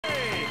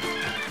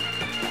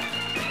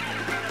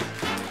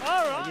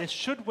Yes,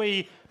 should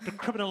we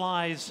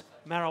decriminalise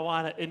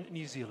marijuana in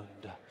New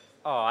Zealand?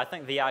 Oh, I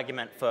think the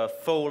argument for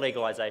full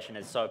legalisation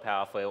is so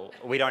powerful,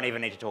 we don't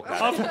even need to talk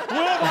about it. Where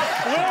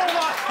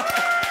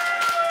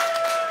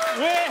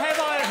have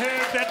I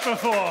heard that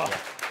before? Yeah.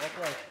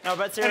 No,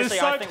 but seriously,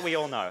 I think we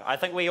all know. I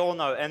think we all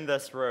know in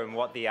this room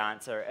what the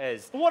answer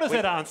is. What is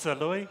that answer,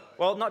 Louis?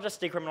 Well, not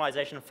just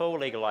decriminalisation, full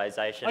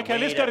legalisation. Okay,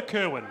 let's go to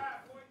Kerwin.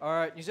 All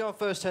right, New Zealand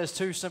First has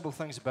two simple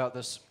things about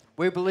this.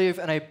 We believe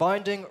in a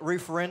binding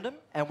referendum,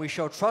 and we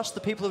shall trust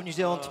the people of New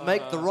Zealand to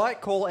make the right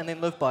call and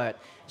then live by it.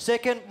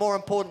 Second, more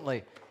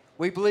importantly,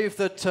 we believe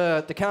that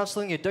the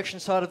counselling, the addiction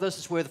side of this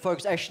is where the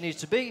focus actually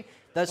needs to be.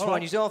 That's why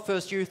New Zealand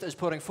First Youth is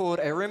putting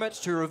forward a remit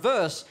to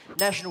reverse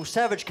national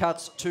savage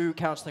cuts to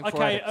counselling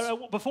for addicts.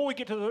 Okay, before we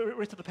get to the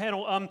rest of the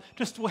panel,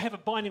 we'll have a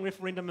binding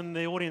referendum in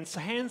the audience.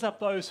 So hands up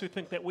those who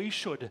think that we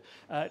should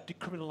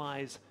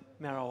decriminalise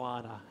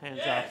marijuana. Hands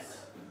up.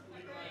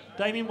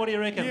 Damien, what do you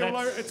reckon? Yeah,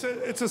 well,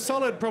 it's a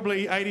solid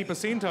probably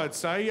 80%, I'd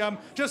say.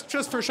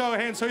 Just for a show of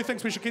hands, who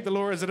thinks we should keep the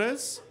law as it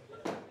is?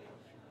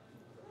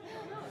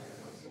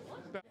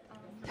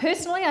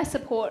 Personally, I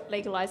support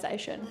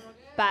legalisation.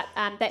 But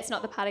that's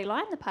not the party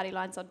line. The party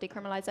line's on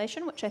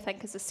decriminalisation, which I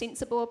think is a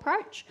sensible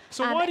approach.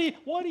 So why do you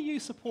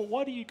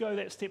go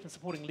that step in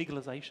supporting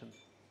legalisation?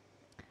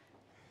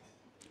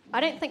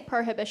 I don't think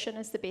prohibition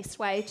is the best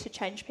way to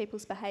change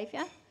people's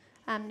behaviour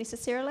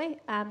necessarily,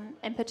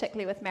 and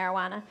particularly with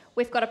marijuana.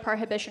 We've got a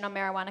prohibition on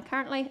marijuana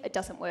currently. It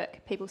doesn't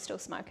work. People still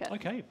smoke it.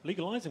 Okay,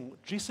 legalising.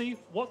 Jesse,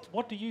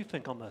 what do you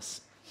think on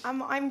this?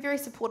 I'm very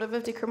supportive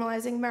of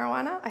decriminalising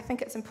marijuana. I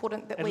think it's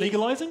important that and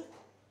legalising?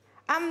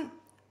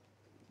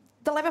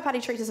 The Labour Party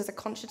treats this as a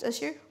conscience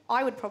issue.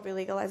 I would probably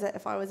legalise it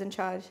if I was in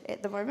charge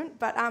at the moment,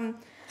 but I'm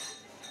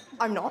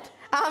not.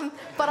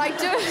 But I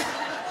do...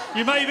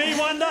 You may be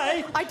one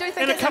day. I do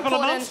think it's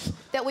important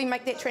that we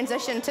make that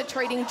transition to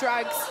treating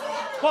drugs...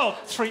 Well,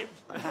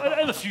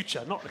 in the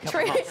future, not in a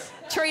couple of months.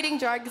 Treating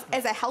drugs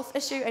as a health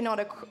issue and not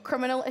a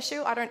criminal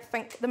issue. I don't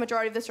think the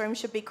majority of this room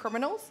should be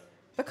criminals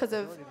because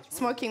of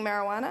smoking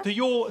marijuana. Do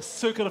your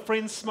circle of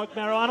friends smoke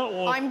marijuana?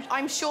 Or?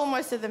 I'm sure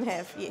most of them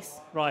have,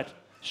 yes. Right.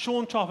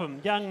 Sean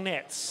Topham, Young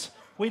Nats,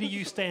 where do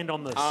you stand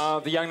on this?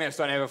 The Young Nats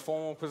don't have a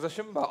formal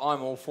position, but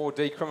I'm all for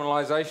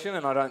decriminalisation,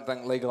 and I don't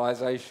think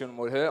legalisation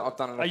would hurt. I've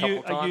done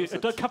it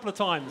a couple of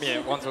times. Yeah,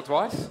 once or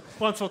twice.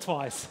 Once or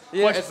twice.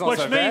 Yeah, it's not which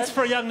so means bad.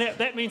 For a Young Nat,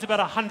 that means about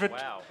 100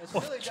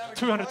 or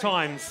 200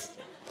 times.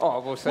 Oh,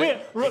 we'll see.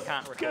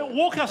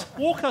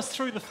 Walk us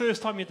through the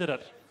first time you did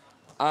it.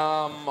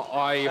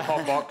 I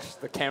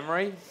hotboxed the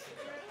Camry.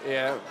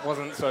 Yeah, it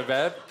wasn't so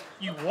bad.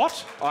 You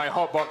what? I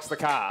hotboxed the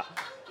car.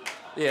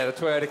 Yeah, the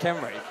Toyota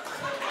Camry.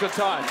 Good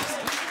times.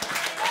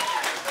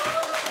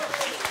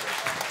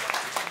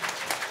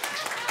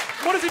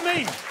 What does it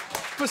mean?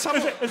 Is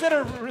that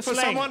a For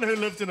slang? someone who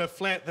lived in a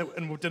flat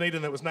in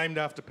Dunedin that was named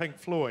after Pink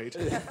Floyd,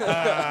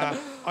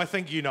 I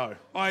think you know.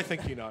 I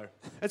think you know.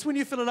 It's when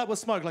you fill it up with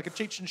smoke, like a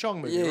Cheech and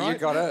Chong movie, right? Yeah, you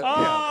got it.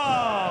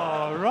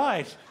 Oh,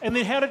 right. And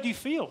then how did you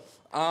feel?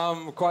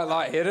 Quite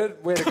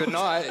lightheaded. We had a good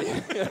night.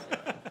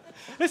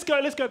 Let's go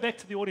back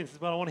to the audience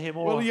as well. I want to hear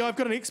more. Well, yeah, I've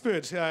got an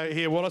expert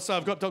here, Wallace. So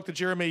I've got Dr.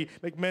 Jeremy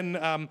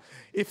McMinn,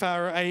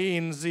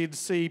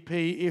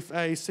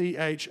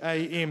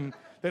 FRANZCPFACHAM.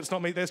 That's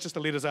not me. That's just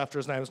the letters after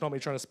his name. It's not me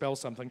trying to spell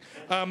something.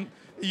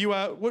 You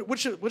are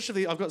which of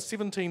the? I've got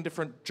 17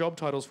 different job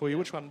titles for you.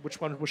 Which one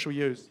should we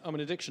use? I'm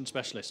an addiction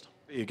specialist.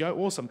 There you go.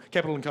 Awesome.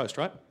 Capital and Coast,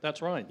 right?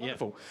 That's right.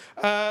 Wonderful.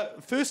 Yeah.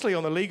 Firstly,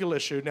 on the legal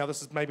issue. Now,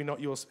 this is maybe not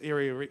your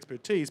area of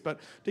expertise,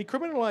 but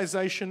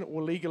decriminalisation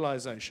or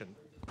legalisation?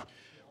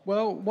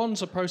 Well,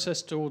 one's a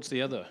process towards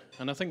the other,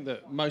 and I think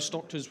that most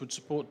doctors would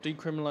support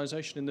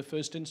decriminalisation in the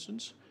first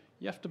instance.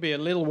 You have to be a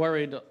little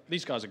worried.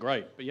 These guys are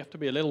great, but you have to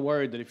be a little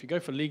worried that if you go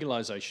for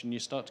legalisation, you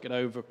start to get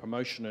over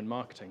promotion and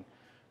marketing,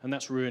 and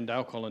that's ruined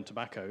alcohol and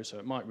tobacco, so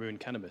it might ruin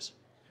cannabis.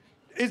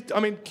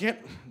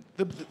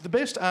 The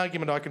best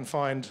argument I can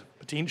find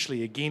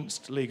potentially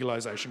against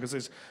legalisation, because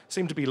there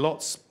seem to be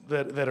lots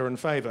that are in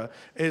favour,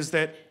 is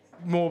that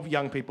more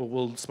young people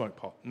will smoke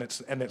pot, and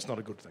that's not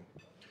a good thing.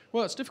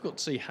 Well, it's difficult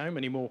to see how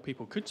many more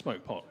people could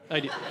smoke pot.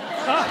 We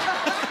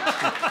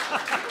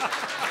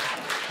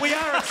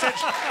are at such...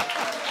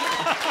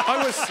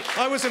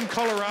 I was in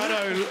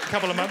Colorado a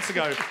couple of months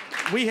ago.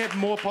 We have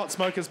more pot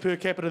smokers per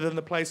capita than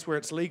the place where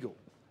it's legal.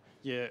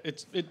 Yeah,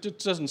 it just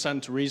doesn't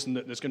stand to reason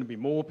that there's going to be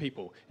more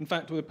people. In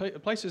fact, with the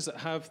places that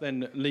have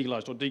then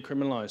legalised or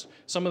decriminalised,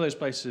 some of those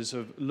places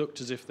have looked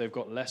as if they've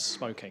got less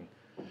smoking.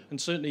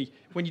 And certainly,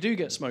 when you do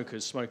get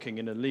smokers smoking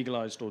in a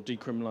legalised or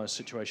decriminalised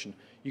situation,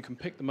 you can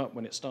pick them up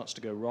when it starts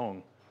to go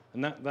wrong.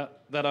 And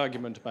that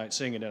argument about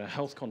seeing it in a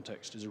health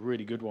context is a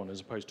really good one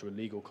as opposed to a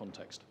legal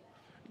context.